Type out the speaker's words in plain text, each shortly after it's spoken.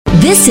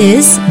This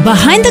is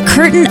Behind the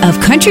Curtain of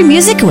Country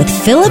Music with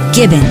Philip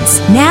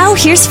Gibbons. Now,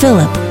 here's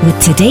Philip with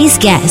today's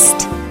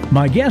guest.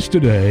 My guest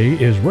today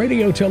is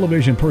radio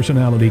television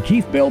personality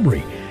Keith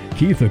Bilbrey.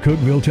 Keith, a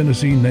Cookeville,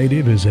 Tennessee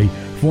native, is a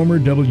former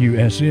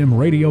WSM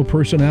radio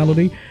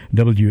personality,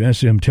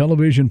 WSM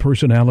television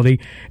personality,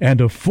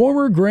 and a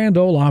former Grand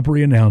Ole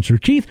Opry announcer.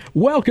 Keith,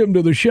 welcome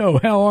to the show.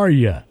 How are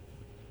you?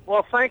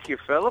 Well, thank you,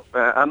 Philip.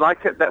 I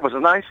like it. That was a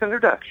nice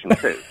introduction,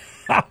 too.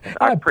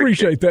 I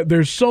appreciate that.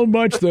 There's so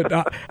much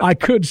that I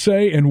could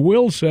say and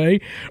will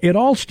say. It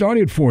all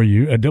started for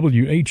you at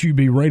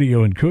WHUB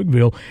Radio in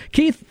Cookeville.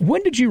 Keith,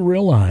 when did you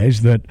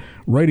realize that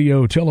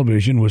radio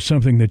television was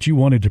something that you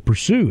wanted to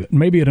pursue?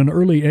 Maybe at an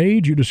early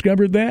age you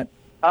discovered that?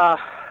 I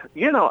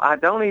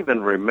don't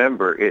even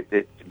remember.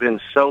 It's been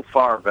so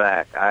far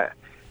back.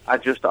 I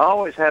just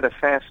always had a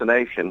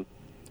fascination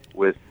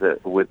with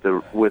the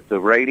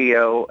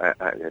radio.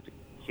 As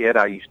a kid,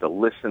 I used to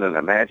listen and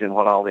imagine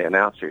what all the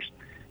announcers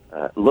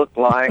look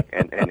like,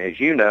 and as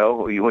you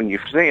know, when you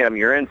see them,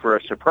 you're in for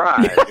a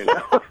surprise. You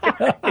know?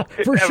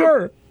 For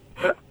sure.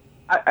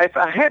 If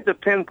I had to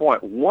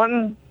pinpoint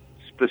one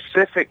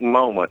specific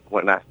moment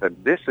when I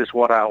said, this is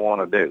what I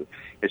want to do,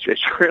 it's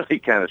really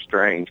kind of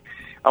strange.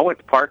 I went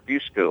to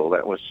Parkview School.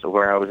 That was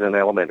where I was in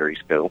elementary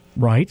school.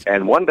 Right.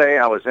 And one day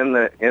I was in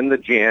the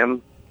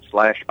gym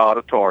 /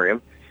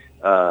 auditorium,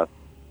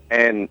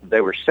 and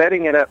they were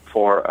setting it up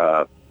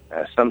for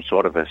some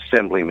sort of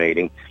assembly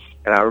meeting.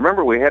 And I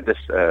remember we had this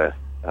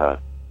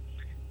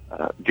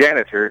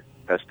janitor,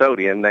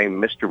 custodian named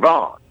Mr.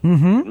 Vaughn.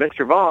 Mm-hmm.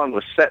 Mr. Vaughn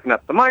was setting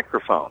up the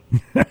microphone.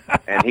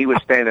 And he was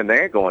standing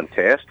there going,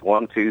 test,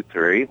 1, 2,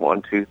 3,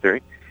 1, 2,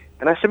 3.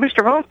 And I said,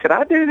 Mr. Vaughn, could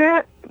I do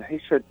that? And he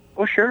said,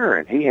 well, sure.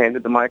 And he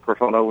handed the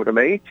microphone over to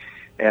me,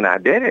 and I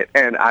did it.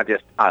 And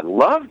I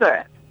loved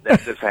that.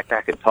 That's the fact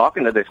I could talk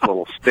into this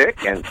little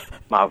stick, and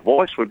my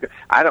voice would go.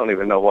 I don't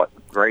even know what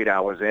grade I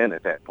was in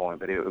at that point,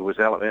 but it was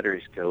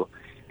elementary school.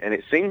 And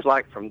it seems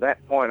like from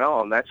that point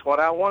on, that's what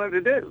I wanted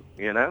to do,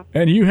 you know?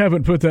 And you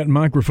haven't put that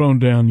microphone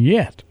down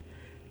yet.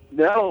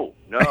 No.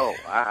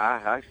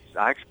 I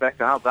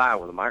expect I'll die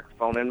with a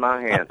microphone in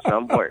my hand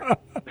somewhere.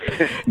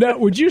 Now,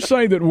 would you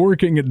say that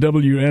working at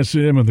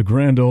WSM and the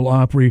Grand Ole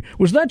Opry,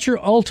 was that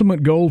your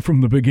ultimate goal from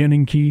the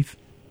beginning, Keith?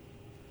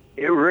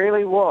 It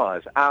really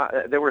was.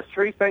 There were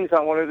three things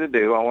I wanted to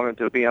do. I wanted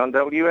to be on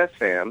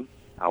WSM.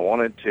 I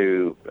wanted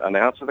to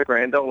announce at the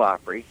Grand Ole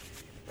Opry.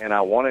 And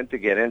I wanted to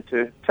get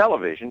into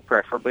television,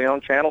 preferably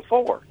on Channel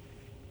 4.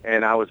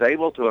 And I was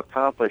able to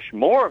accomplish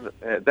more of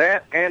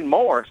that and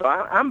more. So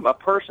I'm a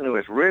person who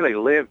has really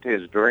lived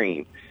his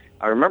dream.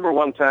 I remember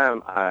one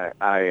time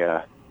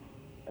I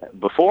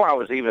before I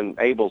was even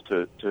able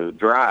to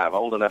drive,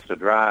 old enough to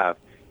drive,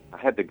 I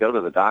had to go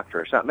to the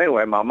doctor or something.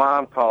 Anyway, my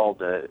mom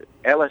called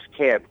Ellis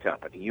Cab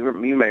Company. You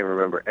may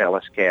remember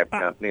Ellis Cab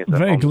Company. It's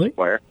vaguely.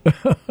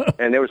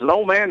 And there was an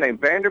old man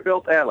named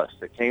Vanderbilt Ellis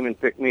that came and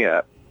picked me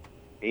up.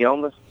 He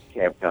owned the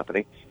cab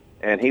company,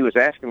 and he was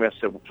asking me, I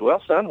said,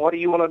 well, son, what do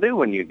you want to do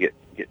when you get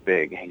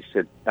big? I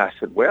said,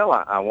 well,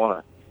 I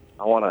want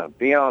to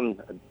be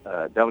on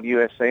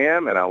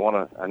WSM, and I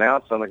want to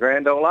announce on the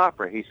Grand Ole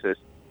Opry. He says,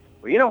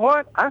 well, you know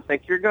what? I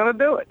think you're going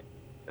to do it.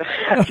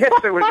 I guess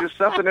there was just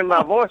something in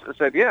my voice that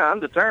said, yeah,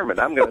 I'm determined.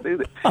 I'm going to do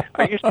this.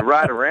 I used to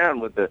ride around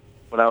when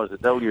I was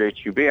at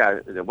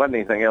WHUB. There wasn't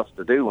anything else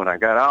to do when I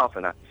got off,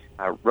 and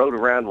I rode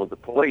around with the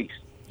police.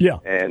 Yeah.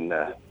 And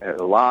a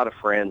lot of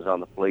friends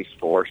on the police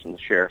force and the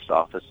sheriff's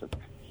office. And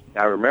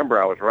I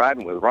remember I was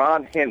riding with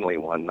Ron Henley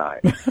one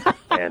night,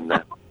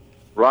 and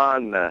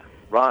Ron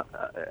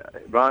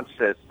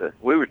says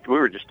we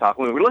were just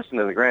talking. We were listening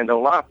to the Grand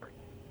Ole Opry,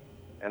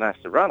 and I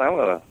said, Ron,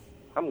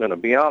 I'm gonna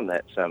be on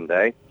that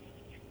someday.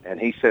 And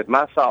he said,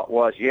 my thought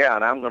was, yeah,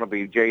 and I'm going to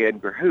be J.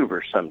 Edgar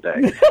Hoover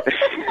someday.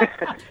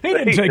 He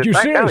didn't take you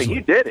seriously.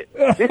 You did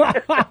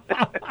it.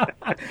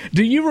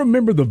 Do you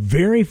remember the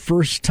very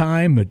first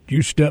time that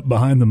you stepped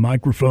behind the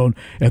microphone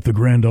at the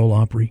Grand Ole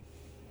Opry?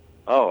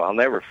 Oh, I'll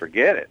never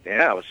forget it.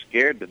 Yeah, I was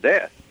scared to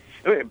death.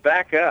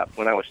 Back up.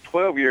 When I was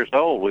 12 years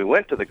old, we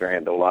went to the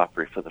Grand Ole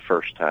Opry for the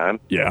first time.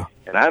 Yeah.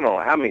 And I don't know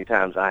how many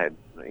times I had,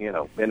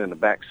 been in the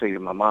back seat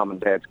of my mom and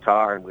dad's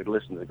car, and we'd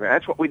listen to the Grand.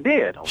 That's what we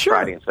did on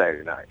Friday and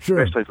Saturday night,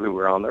 especially if we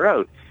were on the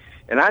road.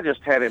 And I just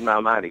had in my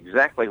mind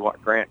exactly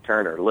what Grant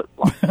Turner looked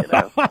like,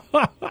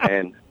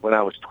 And when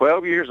I was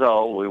 12 years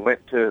old, we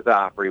went to the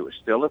Opry. It was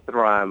still at the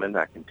Ryman.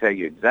 I can tell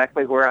you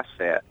exactly where I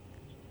sat.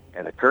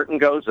 And the curtain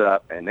goes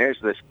up, and there's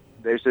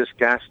this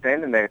guy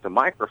standing there at the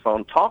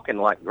microphone talking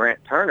like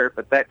Grant Turner,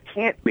 but that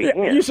can't be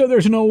him. You said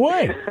there's no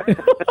way.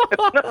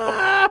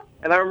 No.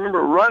 And I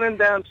remember running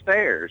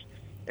downstairs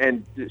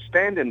and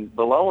standing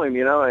below him,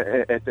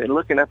 and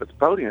looking up at the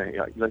podium.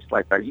 It's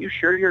like, are you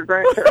sure you're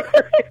Grant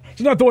Turner?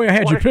 It's not the way I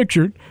had you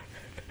pictured.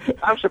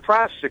 I'm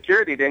surprised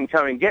security didn't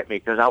come and get me,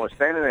 because I was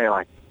standing there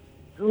like,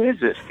 who is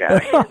this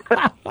guy?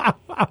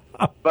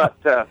 But,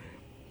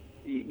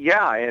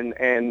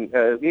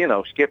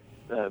 skip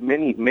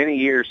many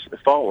years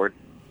forward,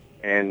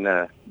 and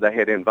they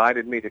had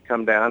invited me to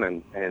come down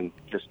and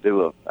just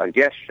do a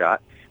guest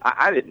shot.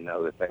 I didn't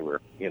know that they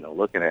were,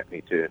 looking at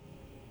me to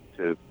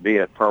to be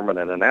a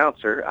permanent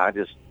announcer, I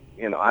just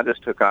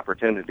took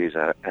opportunities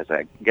as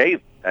I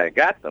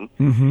got them.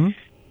 Mm-hmm.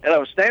 And I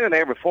was standing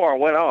there before I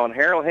went on.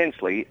 Harold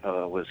Hensley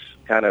was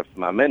kind of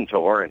my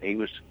mentor, and he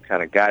was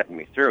kind of guiding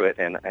me through it.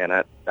 And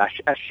I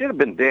should have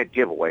been dead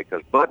giveaway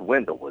because Bud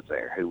Wendell was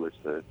there, who was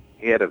the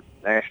head of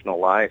National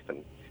Life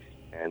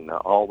and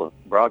all the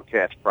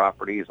broadcast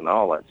properties and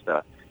all that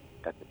stuff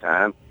at the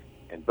time.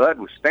 And Bud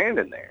was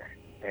standing there,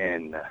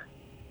 and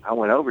I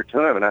went over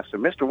to him and I said,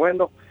 "Mr.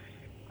 Wendell,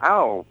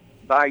 I'll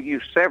buy you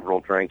several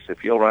drinks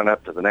if you'll run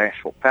up to the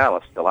Nashville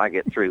Palace till I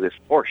get through this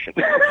portion."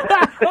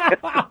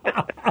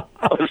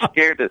 I was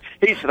scared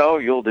he said, "Oh,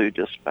 you'll do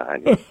just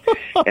fine."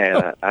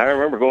 And I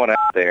remember going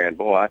out there, and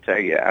boy, I tell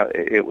you,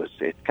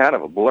 it's kind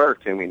of a blur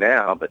to me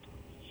now, but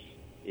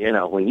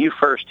when you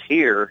first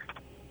hear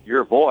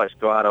your voice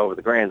go out over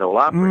the Grand Ole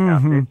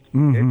Opry,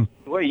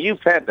 well,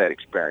 you've had that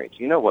experience.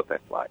 You know what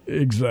that's like.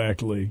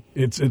 Exactly.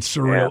 It's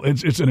surreal.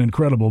 Yeah. It's an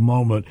incredible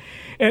moment.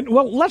 And,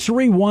 well, let's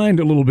rewind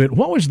a little bit.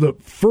 What was the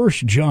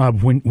first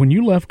job when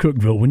you left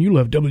Cookeville, when you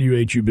left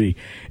WHUB,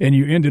 and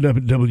you ended up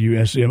at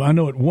WSM? I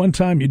know at one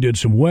time you did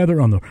some weather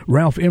on the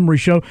Ralph Emery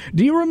Show.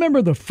 Do you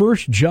remember the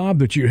first job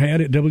that you had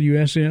at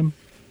WSM?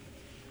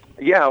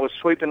 Yeah, I was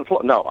sweeping the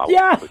floor. No, I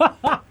wasn't.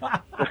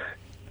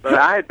 But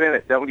I had been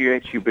at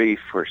WHUB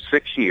for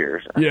 6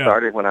 years. I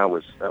started when I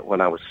was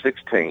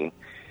 16,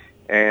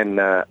 and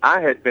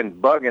I had been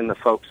bugging the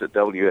folks at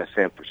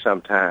WSM for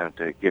some time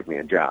to give me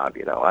a job.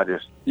 I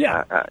was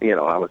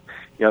a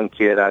young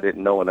kid. I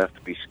didn't know enough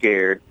to be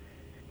scared,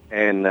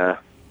 and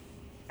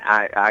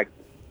I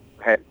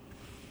had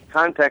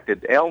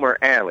contacted Elmer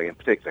Alley in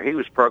particular. He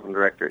was program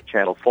director at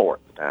Channel 4 at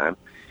the time,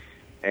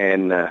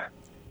 and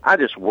I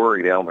just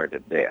worried Elmer to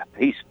death.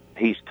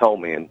 He's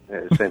told me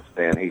since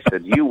then, he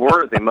said, "You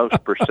were the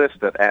most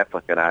persistent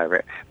applicant I ever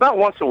had." About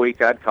once a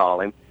week, I'd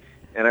call him.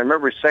 And I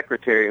remember his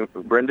secretary,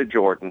 Brenda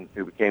Jordan,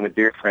 who became a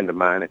dear friend of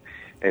mine.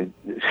 And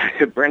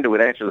Brenda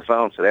would answer the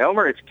phone and say,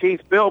 "Elmer, it's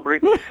Keith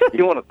Bilbrey.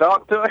 You want to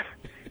talk to him?"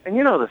 And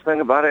the thing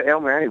about it,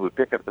 Elmer, he would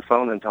pick up the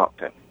phone and talk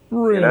to him.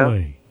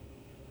 Really?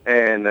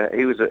 And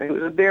he was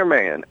a dear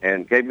man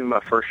and gave me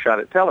my first shot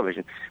at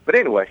television. But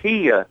anyway,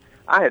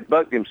 I had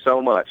bugged him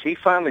so much. He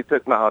finally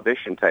took my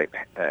audition tape,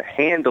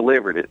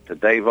 hand-delivered it to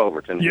Dave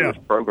Overton, who was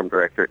program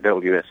director at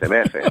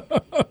WSM-FM,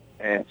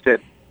 and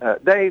said,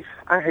 "Dave,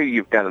 I hear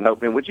you've got an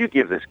opening. Would you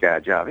give this guy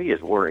a job? He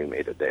is worrying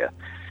me to death."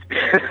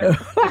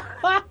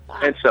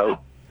 And so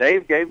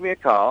Dave gave me a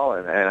call,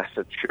 and I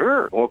said,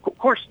 "Sure." Well, of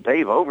course,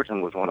 Dave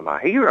Overton was one of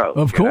my heroes.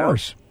 Of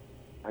course.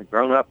 I'd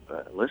grown up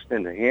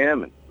listening to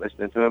him and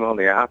listening to him on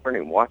the Opry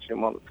and watching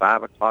him on the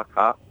 5 o'clock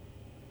hop.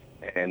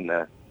 And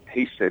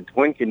he said,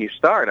 "When can you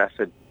start?" I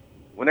said,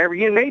 "Whenever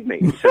you need me."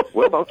 He said,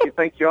 "Well, don't you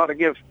think you ought to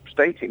give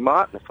Stacey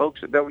Mott and the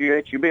folks at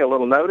WHUB a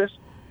little notice?"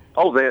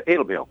 "Oh,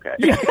 it'll be okay."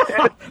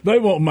 They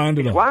won't mind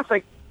at all. Well,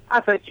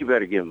 I think you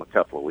better give them a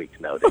couple of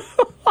weeks' notice.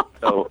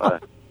 So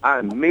I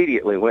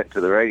immediately went to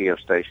the radio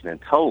station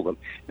and told them.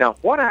 Now,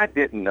 what I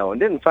didn't know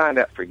and didn't find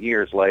out for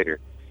years later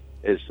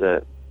is,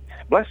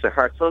 bless their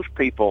hearts, those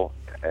people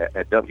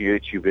at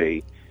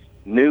WHUB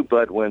knew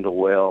Bud Wendell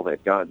well.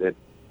 They'd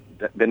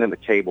been in the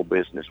cable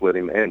business with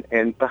him,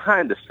 and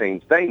behind the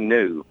scenes, they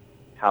knew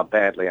how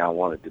badly I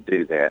wanted to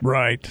do that.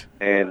 Right.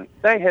 And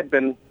they had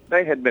been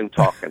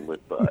talking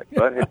with Bud.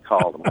 Bud had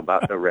called them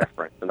about the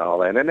reference and all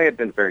that, and they had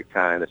been very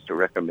kind as to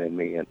recommend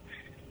me.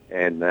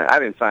 And I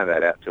didn't find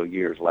that out till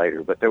years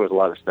later, but there was a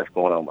lot of stuff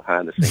going on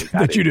behind the scenes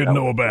that you didn't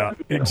know about.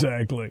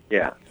 Exactly.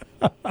 Yeah.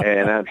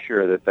 And I'm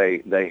sure that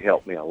they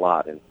helped me a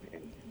lot in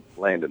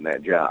landing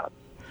that job.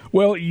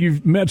 Well,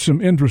 you've met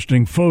some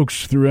interesting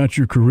folks throughout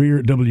your career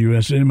at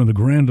WSM and the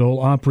Grand Ole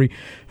Opry.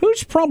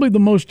 Who's probably the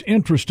most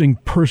interesting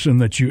person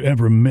that you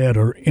ever met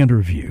or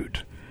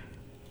interviewed?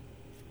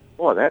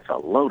 Boy, that's a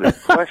loaded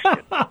question.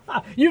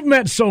 You've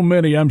met so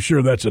many, I'm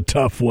sure that's a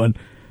tough one.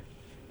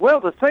 Well,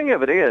 the thing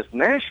of it is,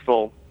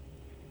 Nashville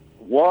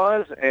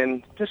was,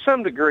 and to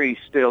some degree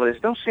still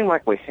is, don't seem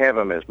like we have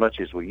them as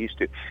much as we used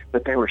to,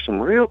 but there were some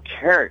real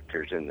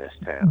characters in this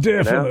town.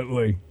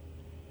 Definitely.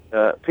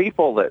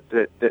 People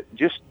that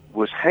just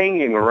was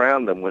hanging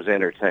around them was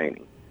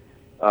entertaining.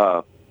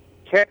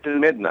 Captain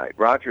Midnight,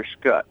 Roger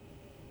Scott,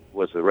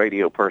 was the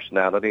radio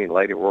personality and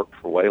later worked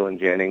for Waylon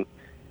Jennings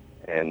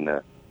and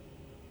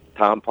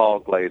Tom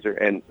Paul Glazer.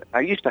 And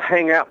I used to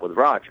hang out with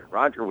Roger.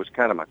 Roger was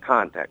kind of my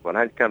contact. When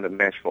I'd come to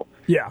Nashville,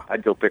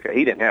 I'd go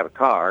he didn't have a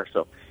car,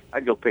 so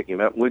I'd go pick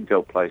him up and we'd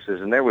go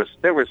places. And there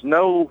was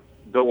no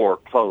door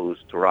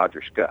closed to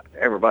Roger Scott.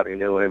 Everybody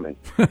knew him, and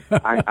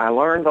I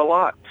learned a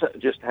lot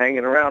just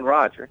hanging around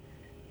Roger.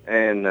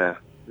 And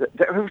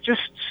there was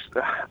just,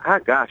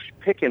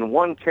 picking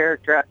one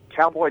character out,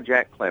 Cowboy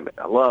Jack Clement.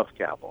 I love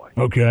Cowboy.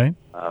 Okay.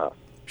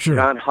 Sure.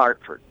 John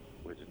Hartford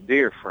was a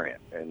dear friend,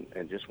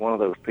 and just one of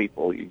those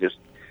people you just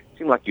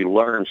seemed like you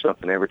learned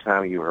something every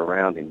time you were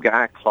around him.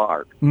 Guy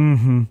Clark.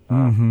 A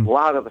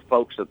lot of the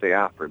folks at the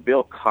Opry.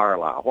 Bill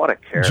Carlisle. What a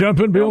character.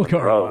 Jumping Bill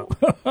Carlisle.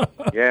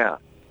 Yeah.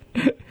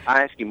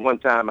 I asked him one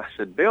time, I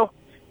said, "Bill,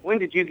 when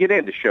did you get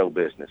into show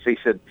business? He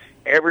said,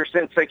 ever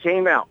since they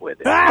came out with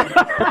it.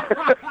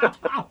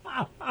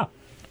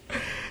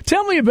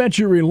 Tell me about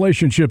your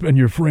relationship and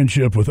your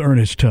friendship with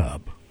Ernest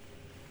Tubb.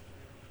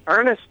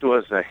 Ernest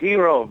was a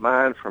hero of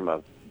mine from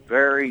a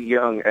very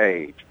young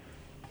age.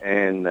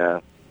 And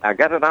I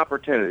got an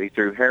opportunity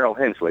through Harold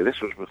Hensley. This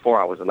was before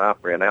I was an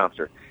Opry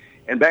announcer.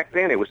 And back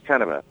then it was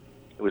kind of a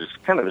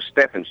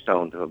stepping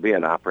stone to be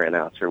an Opry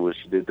announcer, was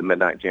to do the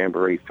Midnight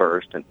Jamboree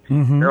first. And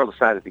Harold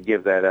decided to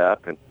give that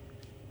up and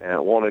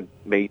wanted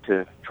me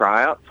to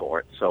try out for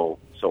it. So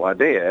I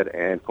did.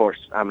 And, of course,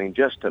 I mean,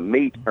 just to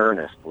meet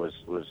Ernest was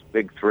a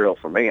big thrill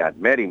for me. I'd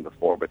met him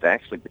before, but to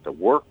actually get to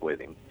work with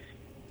him,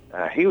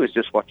 he was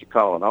just what you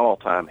call an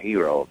all-time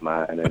hero of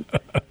mine. And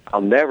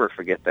I'll never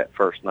forget that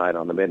first night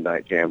on the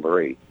Midnight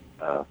Jamboree.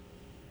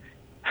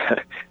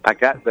 I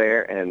got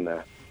there, and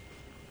the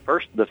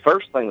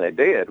first thing they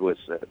did was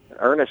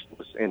Ernest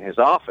was in his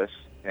office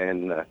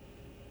and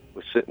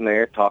was sitting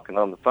there talking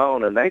on the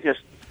phone, and they just,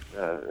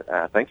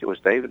 I think it was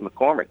David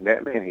McCormick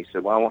met me, and he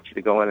said, well, I want you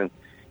to go in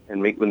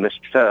and meet with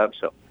Mr. Tubb.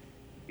 So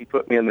he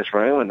put me in this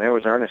room, and there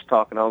was Ernest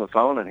talking on the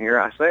phone, and here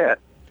I sat,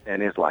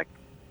 and it's like,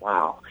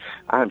 wow,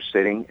 I'm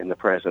sitting in the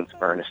presence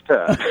of Ernest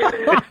Tubb.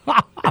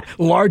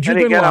 Larger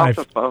than life. And he got off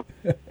the phone,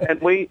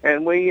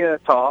 and we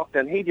talked,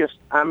 and he just,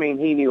 I mean,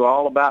 he knew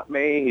all about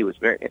me. He was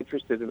very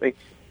interested in me.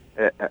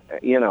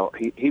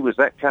 He was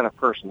that kind of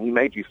person. He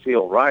made you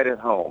feel right at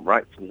home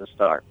right from the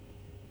start.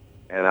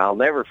 And I'll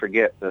never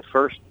forget the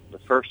first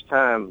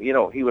time.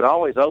 He would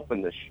always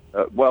open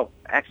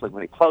actually,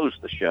 when he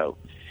closed the show,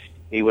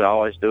 he would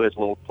always do his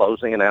little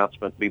closing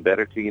announcement: "Be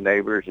better to your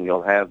neighbors, and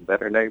you'll have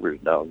better neighbors,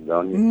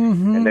 doggone you."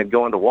 And then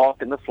go into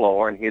walking the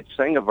floor, and he'd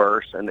sing a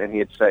verse, and then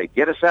he'd say,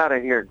 "Get us out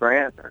of here,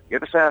 Grant," or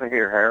 "Get us out of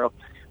here, Harold."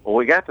 Well,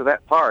 we got to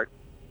that part,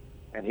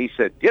 and he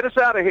said, "Get us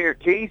out of here,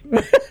 Keith."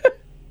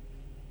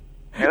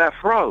 And I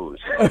froze.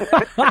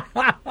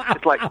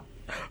 It's like,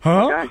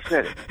 huh? The guy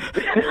said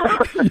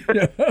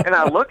it. And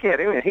I look at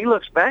him, and he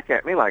looks back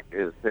at me like,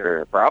 is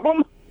there a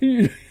problem?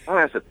 And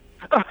I said,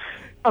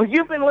 oh,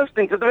 you've been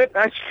listening to the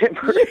Midnight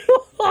Jamboree.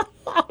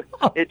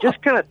 It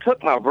just kind of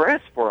took my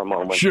breath for a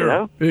moment. Sure, you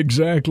know?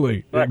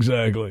 Exactly.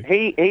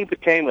 He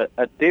became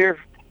a dear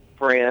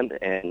friend,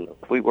 and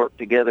we worked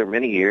together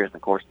many years. And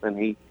of course, then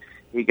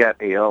he got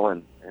ill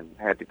and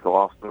had to go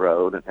off the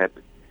road and had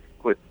to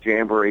quit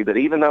Jamboree. But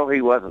even though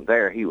he wasn't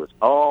there, he was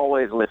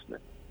always listening.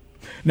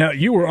 Now,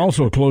 you were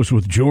also close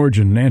with George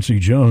and Nancy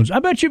Jones. I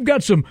bet you've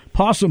got some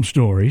possum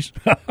stories.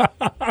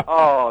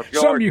 Oh,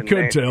 George some you and could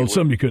Nancy tell,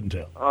 some you couldn't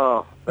tell.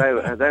 Oh, they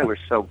were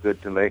so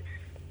good to me.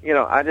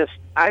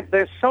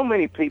 There's so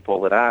many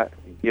people that I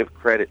give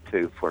credit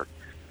to for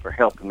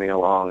helping me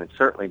along, and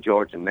certainly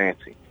George and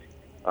Nancy.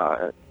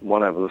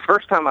 One of them. The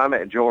first time I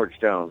met George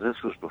Jones,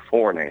 this was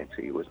before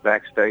Nancy. He was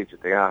backstage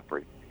at the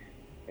Opry,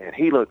 and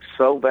he looked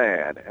so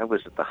bad. It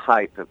was at the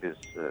height of his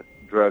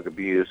drug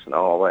abuse and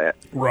all that.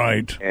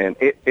 Right. And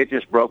it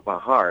just broke my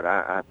heart.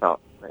 I thought,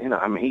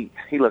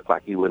 he looked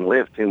like he wouldn't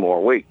live 2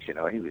 more weeks.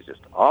 He was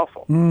just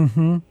awful.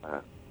 Mm-hmm.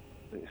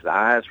 His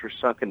eyes were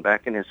sunken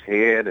back in his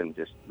head and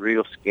just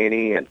real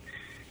skinny, and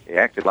he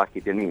acted like he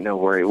didn't even know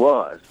where he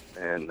was.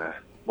 And,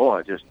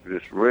 boy, just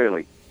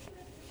really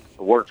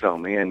worked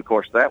on me. And, of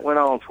course, that went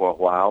on for a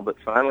while, but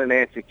finally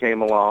Nancy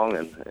came along,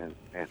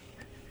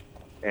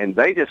 and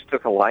they just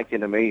took a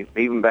liking to me,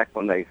 even back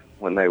when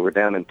they were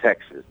down in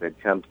Texas. They'd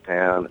come to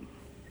town,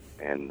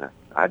 and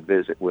I'd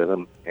visit with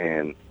them.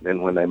 And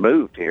then when they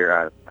moved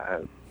here, I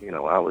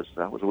was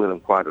with them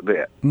quite a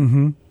bit,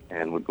 and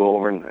would go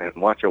over and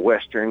watch a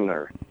Western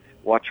or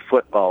watch a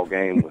football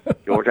game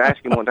with George. I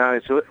asked him one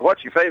time, he said,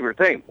 "What's your favorite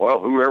team?" "Well,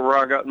 whoever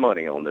I got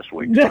money on this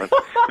week."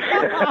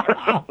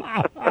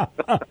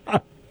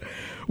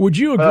 Would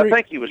you agree? I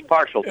think he was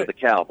partial to the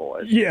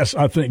Cowboys. Yes,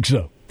 I think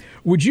so.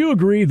 Would you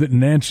agree that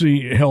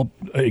Nancy helped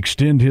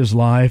extend his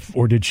life,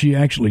 or did she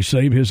actually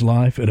save his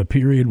life at a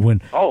period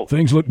when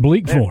things looked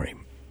bleak for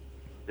him?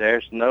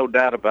 There's no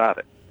doubt about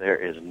it. There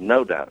is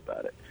no doubt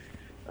about it.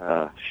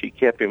 She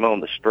kept him on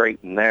the straight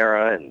and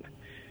narrow, and,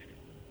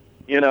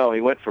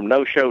 he went from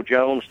no-show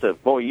Jones to,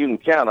 boy, you can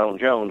count on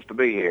Jones to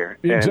be here.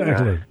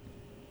 Exactly.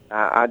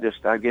 And,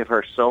 I give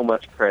her so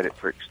much credit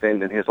for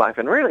extending his life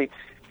and really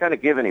kind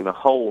of giving him a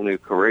whole new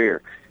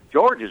career.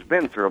 George has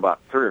been through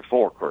about 3 or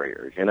 4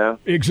 careers,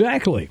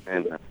 Exactly.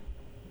 And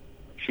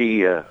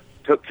she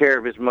took care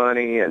of his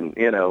money and,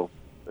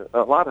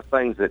 a lot of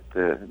things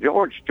that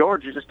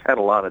George just had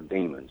a lot of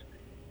demons.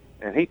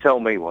 And he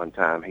told me one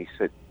time, he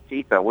said,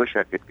 "Keith, I wish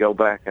I could go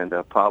back and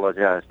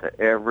apologize to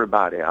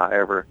everybody I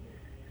ever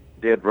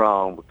did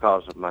wrong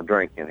because of my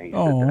drinking." He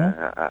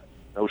said,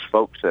 those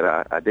folks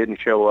that I didn't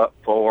show up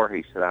for,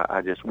 he said,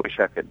 I just wish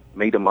I could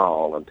meet them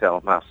all and tell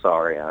them how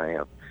sorry I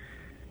am.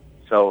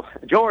 So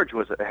George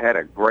had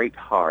a great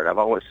heart. I've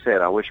always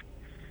said I wish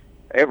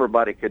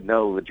everybody could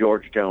know the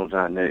George Jones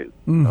I knew.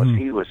 Because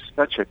he was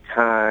such a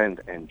kind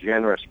and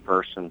generous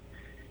person,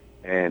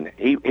 and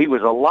he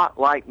was a lot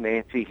like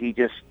Nancy. He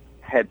just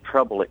had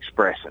trouble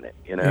expressing it,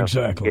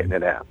 Exactly. getting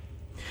it out.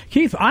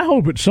 Keith, I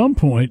hope at some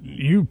point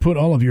you put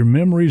all of your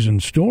memories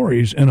and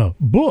stories in a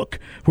book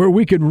where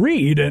we could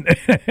read and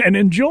and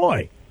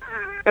enjoy.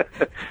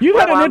 You've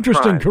had an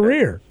interesting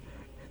career.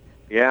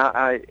 Yeah,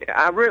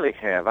 I really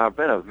have. I've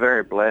been a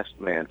very blessed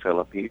man,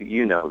 Philip.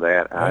 You know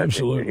that.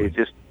 Absolutely. It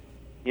just,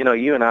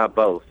 you and I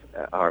both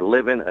are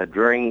living a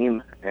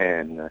dream,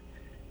 and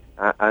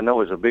I know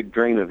it was a big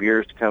dream of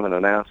yours to come and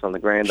announce on the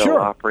Grand Ole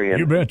Opry. And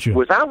you betcha.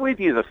 Was I with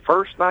you the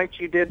first night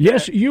you did that?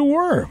 Yes, you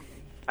were.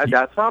 I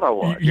thought I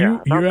was.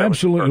 You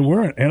absolutely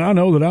weren't. And I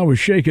know that I was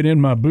shaking in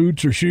my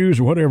boots or shoes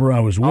or whatever I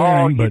was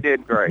wearing. You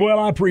did great. Well,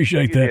 I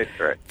appreciate that. You did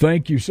great.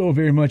 Thank you so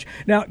very much.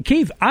 Now,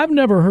 Keith, I've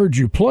never heard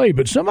you play,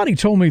 but somebody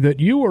told me that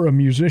you were a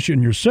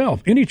musician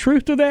yourself. Any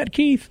truth to that,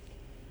 Keith?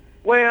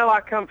 Well,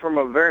 I come from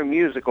a very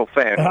musical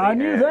family. I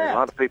knew that. A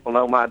lot of people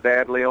know my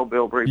dad, Leo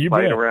Bilbrey,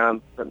 played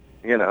around,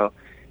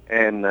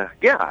 And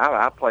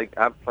I've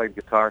played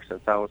guitar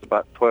since I was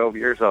about 12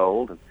 years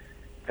old, and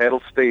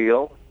pedal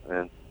steel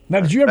and now,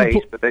 did you ever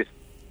bass, but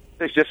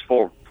there's just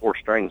four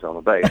strings on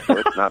the bass, so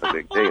it's not a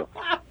big deal.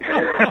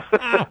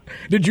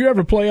 Did you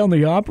ever play on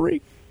the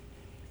Opry?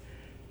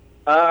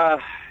 I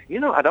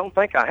don't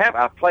think I have.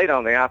 I've played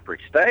on the Opry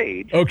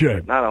stage, okay,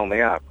 but not on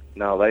the Opry.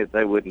 No,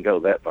 they wouldn't go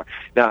that far.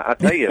 Now, I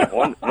tell you,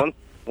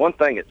 one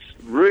thing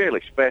that's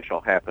really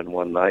special happened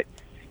one night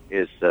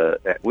is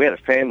we had a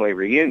family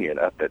reunion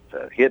up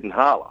at Hidden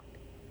Hollow,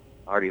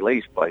 Artie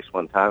Lee's place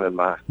one time, and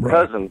my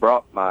cousin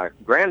brought my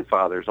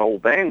grandfather's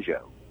old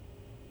banjo,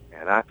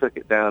 and I took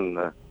it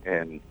down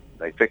and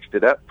they fixed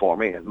it up for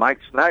me, and Mike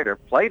Snyder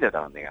played it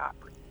on the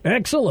Opry.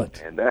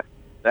 Excellent. And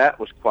that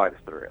was quite a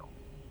thrill.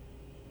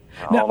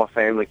 All my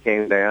family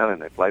came down,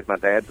 and they played my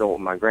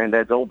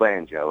granddad's old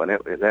banjo, and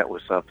that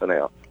was something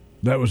else.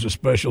 That was a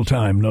special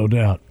time, no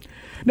doubt.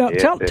 Now,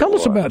 tell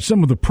us about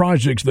some of the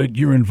projects that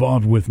you're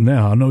involved with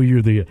now. I know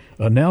you're the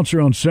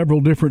announcer on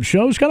several different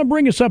shows. Kind of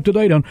bring us up to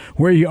date on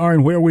where you are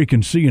and where we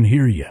can see and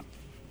hear you.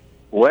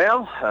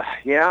 Well,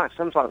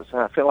 sometimes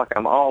I feel like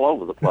I'm all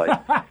over the place.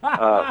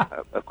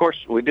 Of course,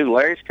 we do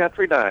Larry's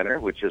Country Diner,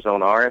 which is on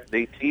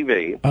RFD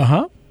TV.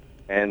 Uh-huh.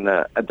 And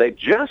they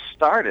just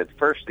started,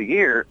 first of the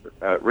year,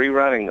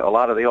 rerunning a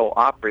lot of the old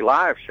Opry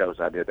Live shows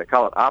I did. They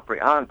call it Opry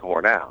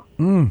Encore now.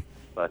 Mm.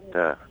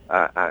 But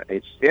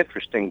it's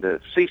interesting to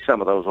see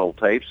some of those old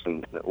tapes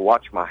and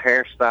watch my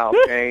hairstyle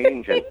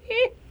change and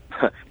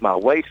my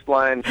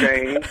waistline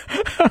change.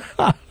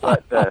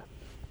 But, of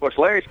course,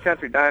 Larry's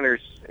Country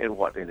Diner's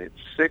in its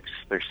 6th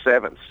or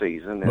 7th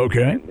season.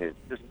 And it's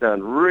just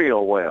done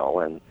real well,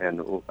 and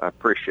I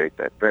appreciate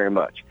that very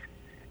much.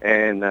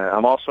 And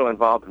I'm also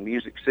involved in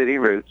Music City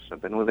Roots.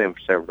 I've been with them for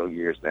several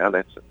years now.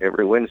 That's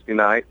every Wednesday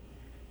night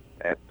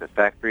at the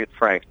factory at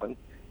Franklin.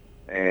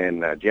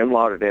 And Jim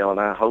Lauderdale and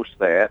I host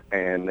that.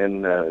 And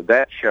then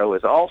that show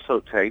is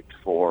also taped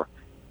for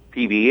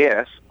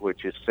PBS,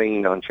 which is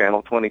seen on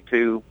Channel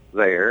 22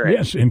 there.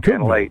 Yes, in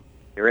Channel 8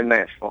 here in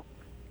Nashville.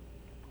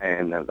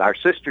 And our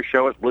sister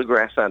show is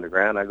Bluegrass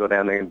Underground. I go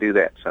down there and do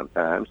that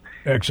sometimes.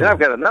 Excellent. Then I've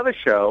got another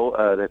show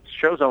that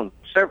shows on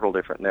several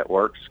different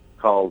networks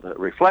called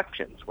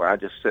Reflections, where I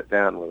just sit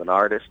down with an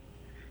artist,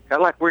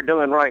 kind of like we're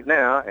doing right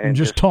now, and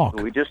just talk.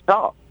 We just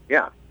talk,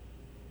 yeah.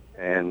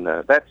 And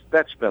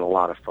that's been a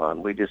lot of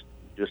fun. We just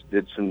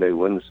did some new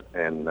ones,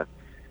 and going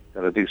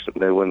to do some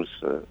new ones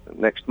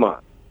next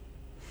month.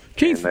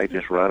 Keith, and they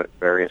just run at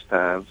various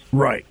times.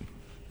 Right.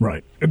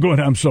 Go ahead.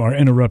 I'm sorry, I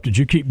interrupted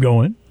you. Keep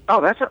going. Oh,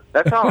 that's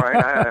all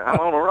right. I'm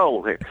on a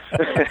roll here.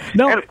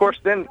 No. And, of course,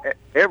 then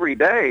every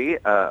day,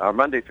 or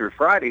Monday through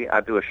Friday,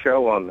 I do a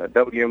show on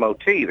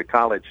WMOT, the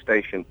college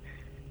station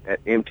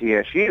at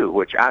MTSU,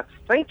 which I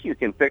think you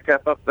can pick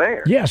up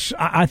there. Yes,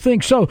 I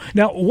think so.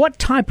 Now, what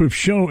type of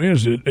show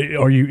is it?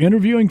 Are you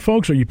interviewing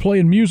folks? Are you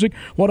playing music?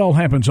 What all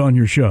happens on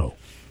your show?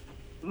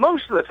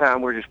 Most of the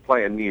time, we're just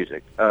playing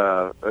music.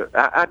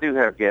 I do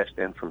have guests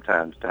in from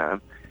time to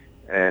time,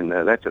 and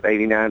that's at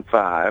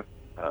 89.5.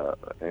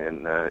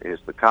 And is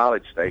the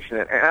college station,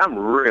 and I'm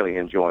really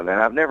enjoying that.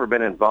 I've never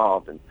been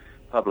involved in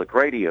public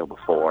radio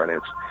before, and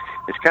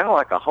it's kind of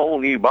like a whole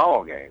new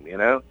ball game,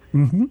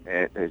 Mm-hmm.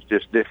 And it's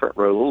just different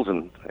rules,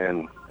 and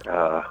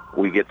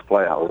we get to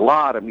play a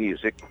lot of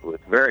music with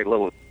very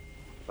little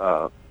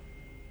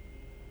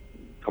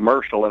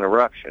commercial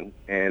interruption,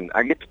 and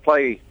I get to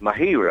play my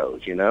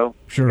heroes,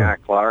 Sure. Guy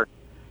Clark,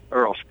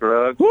 Earl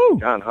Scruggs, Woo!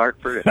 John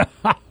Hartford.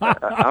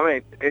 I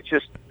mean, it's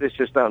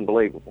just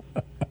unbelievable.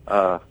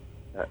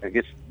 I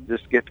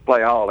just get to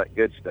play all that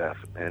good stuff,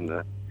 and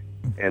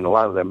a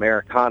lot of the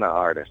Americana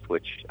artists,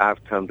 which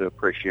I've come to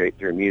appreciate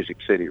through Music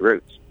City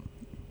Roots.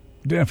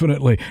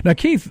 Definitely. Now,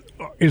 Keith,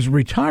 is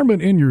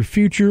retirement in your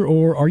future,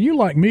 or are you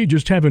like me,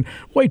 just having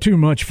way too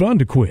much fun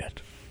to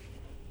quit?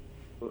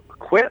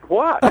 Quit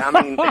what?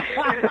 I mean,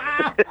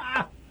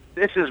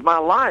 this is my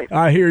life.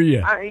 I hear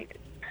you.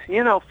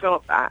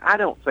 Philip, I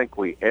don't think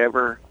we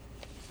ever.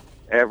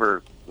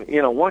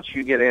 Once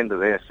you get into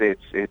this,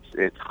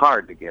 it's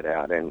hard to get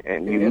out,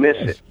 and you miss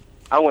it.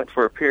 I went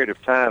for a period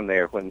of time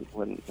there when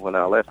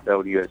I left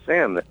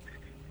WSM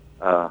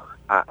that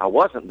I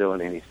wasn't doing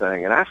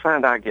anything, and I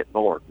found I get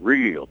bored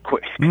real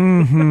quick.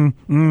 Do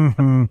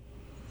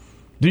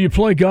you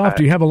play golf?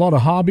 Do you have a lot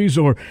of hobbies,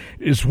 or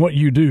is what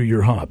you do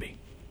your hobby?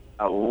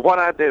 What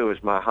I do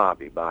is my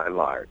hobby, by and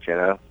large. You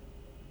know,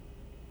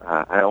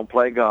 I don't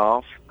play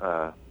golf.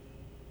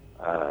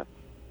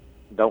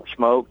 Don't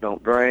smoke.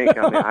 Don't drink.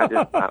 I mean,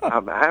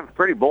 I have a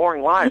pretty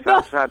boring life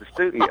outside the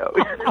studio.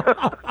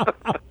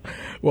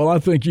 Well, I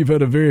think you've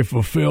had a very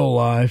fulfilled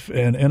life,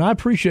 and I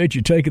appreciate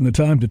you taking the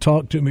time to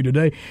talk to me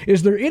today.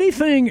 Is there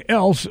anything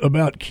else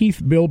about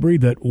Keith Bilbrey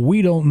that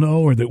we don't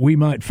know or that we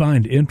might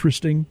find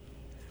interesting?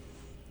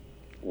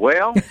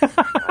 Well,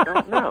 I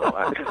don't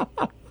know.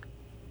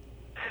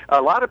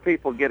 A lot of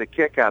people get a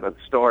kick out of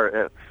the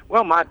story.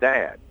 Well, my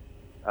dad,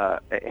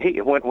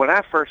 when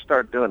I first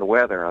started doing the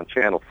weather on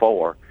Channel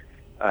 4,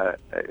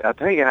 I'll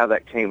tell you how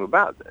that came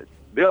about.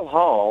 Bill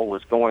Hall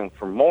was going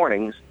from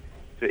mornings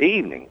to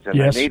evenings, and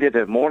Yes. they needed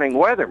a morning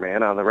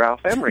weatherman on the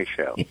Ralph Emery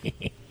show.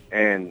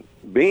 And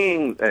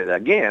being,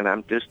 again,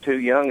 I'm just too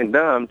young and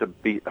dumb to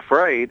be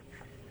afraid,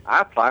 I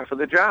applied for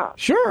the job.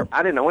 Sure.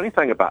 I didn't know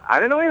anything about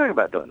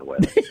doing the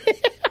weather.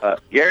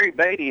 Gary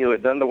Beatty, who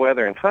had done the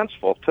weather in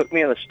Huntsville, took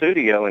me in the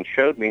studio and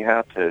showed me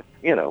how to,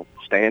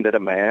 stand at a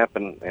map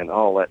and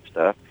all that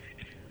stuff.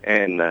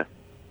 And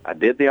I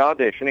did the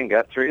audition and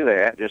got through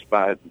that just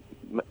by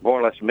more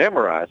or less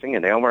memorizing.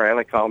 And Elmer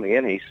Alley called me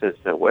in. He says,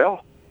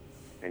 well,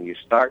 and you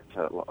start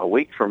a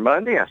week from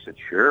Monday? I said,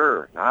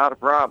 sure, not a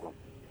problem.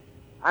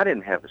 I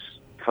didn't have a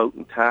coat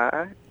and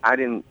tie. I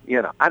didn't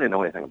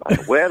know anything about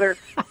the weather.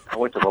 I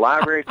went to the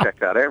library,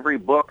 checked out every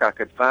book I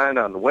could find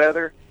on the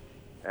weather.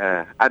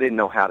 I didn't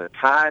know how to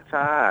tie a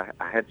tie.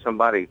 I had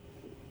somebody,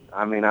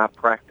 I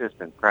practiced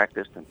and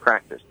practiced and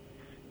practiced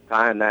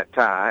tying that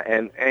tie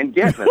and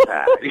getting a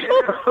tie.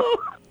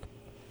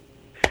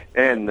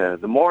 And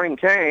the morning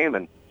came,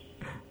 and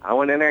I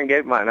went in there and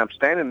gave mine. I'm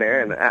standing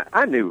there, and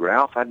I knew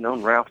Ralph. I'd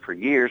known Ralph for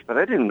years, but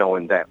I didn't know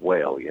him that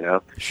well,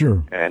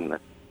 Sure. And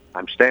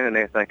I'm standing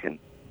there thinking,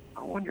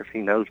 I wonder if he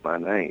knows my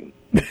name.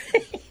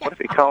 What if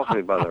he calls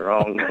me by the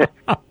wrong name?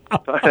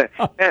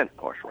 And, of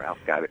course, Ralph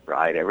got it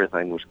right.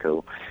 Everything was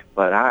cool.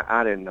 But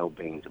I didn't know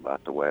beans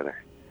about the weather.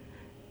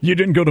 You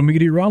didn't go to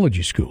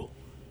meteorology school?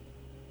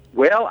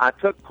 Well, I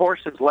took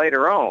courses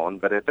later on,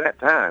 but at that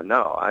time,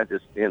 no. I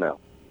just,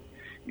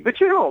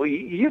 But,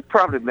 you've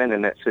probably been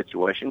in that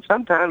situation.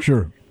 Sometimes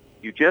Sure.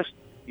 you just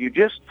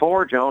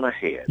forge on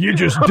ahead. You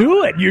just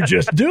do it. You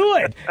just do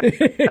it.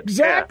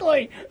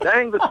 Exactly. Yeah.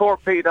 Dang the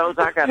torpedoes,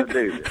 I got to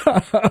do this.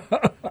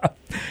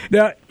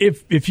 Now,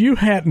 if you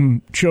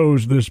hadn't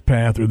chose this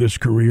path or this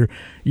career,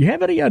 you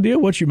have any idea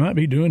what you might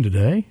be doing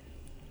today?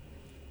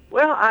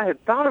 Well, I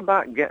had thought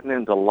about getting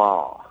into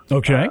law.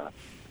 Okay.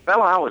 The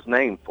fellow I was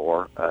named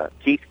for,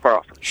 Keith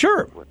Crawford.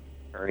 Sure. With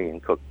attorney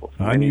in Cookville.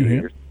 I knew him.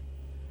 Years.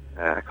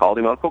 I called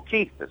him Uncle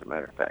Keith, as a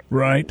matter of fact.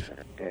 Right.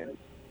 And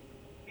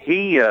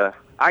he,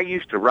 I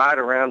used to ride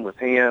around with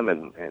him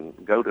and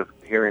go to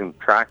hear him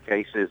try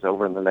cases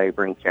over in the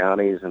neighboring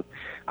counties, and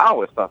I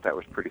always thought that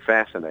was pretty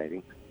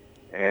fascinating.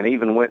 And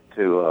even went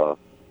to a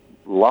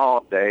law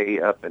day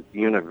up at the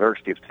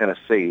University of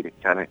Tennessee to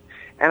kind of,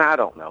 and I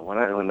don't know,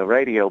 when the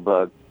radio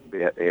bug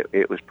bit,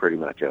 it was pretty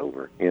much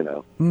over,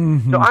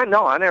 Mm-hmm. So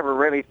I never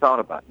really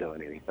thought about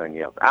doing anything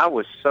else. I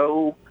was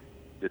so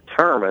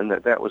determined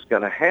that was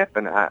going to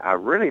happen, I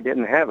really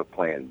didn't have a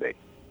plan B.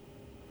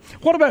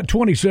 What about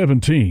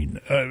 2017?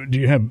 Do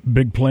you have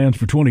big plans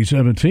for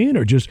 2017,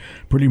 or just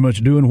pretty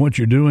much doing what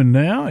you're doing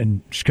now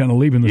and just kind of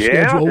leaving the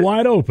schedule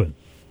wide open?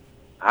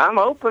 I'm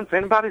open if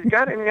anybody's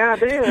got any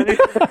ideas.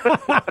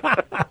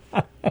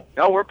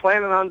 No, we're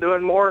planning on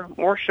doing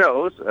more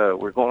shows.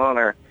 We're going on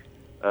our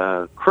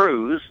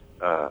cruise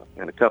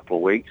in a couple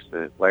of weeks,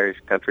 the Larry's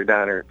Country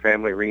Diner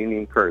Family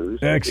Reunion Cruise.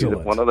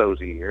 Excellent. One of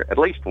those a year, at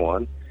least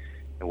one.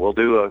 And we'll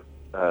do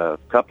a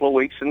couple of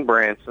weeks in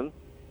Branson,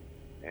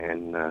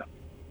 and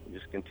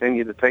just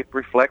continue to take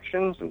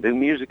reflections and do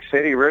Music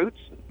City Roots.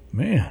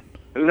 Man.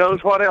 Who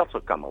knows what else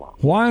will come along.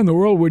 Why in the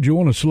world would you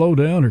want to slow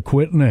down or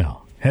quit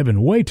now?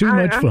 Having way too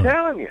much fun. I'm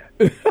telling you.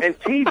 And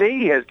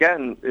TV has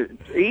gotten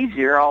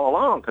easier all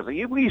along, because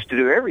we used to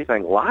do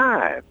everything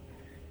live.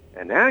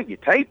 And now you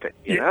tape it,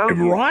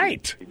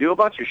 Right. You do a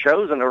bunch of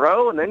shows in a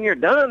row, and then you're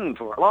done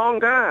for a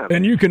long time.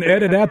 And you can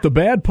edit out the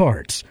bad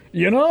parts,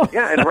 Yeah,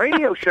 and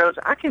radio shows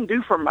I can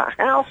do from my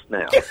house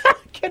now.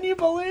 Can you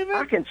believe it?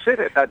 I can sit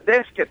at a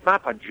desk in my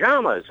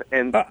pajamas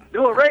and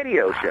do a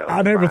radio show.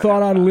 I never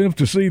thought I'd live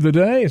to see the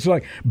day. It's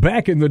like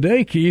back in the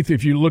day, Keith,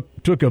 if you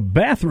took a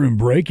bathroom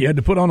break, you had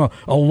to put on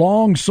a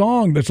long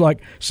song that's like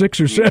 6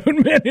 or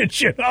 7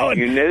 minutes, And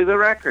you knew the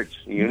records.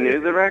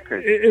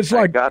 It's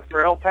like God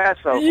for El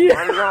Paso. Yeah.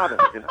 Ronnie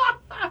Robbins,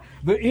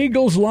 The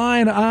Eagles'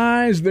 Lion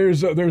Eyes.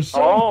 There's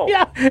some, Oh.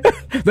 yeah.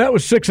 That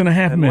was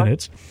 6.5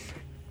 minutes.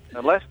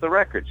 Unless the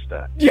record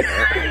stuck.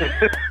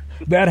 Yeah.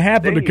 That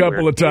happened a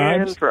couple of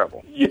times. In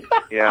trouble.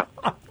 Yeah.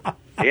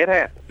 It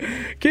happened.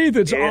 Keith,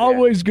 it's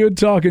always good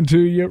talking to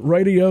you.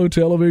 Radio,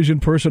 television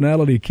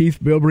personality Keith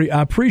Bilbrey.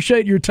 I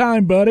appreciate your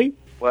time, buddy.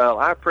 Well,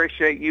 I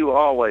appreciate you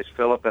always,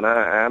 Philip, and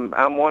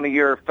I'm one of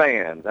your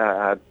fans.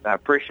 I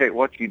appreciate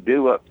what you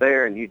do up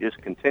there, and you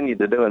just continue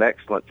to do an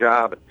excellent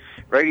job.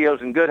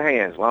 Radio's in good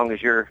hands as long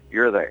as you're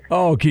there.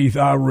 Oh, Keith,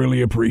 I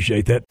really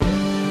appreciate that.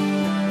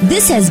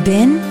 This has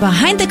been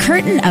Behind the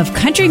Curtain of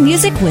Country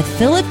Music with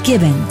Philip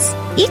Gibbons.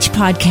 Each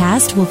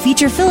podcast will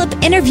feature Philip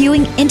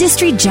interviewing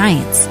industry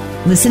giants.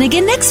 Listen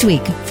again next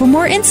week for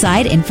more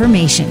inside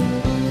information.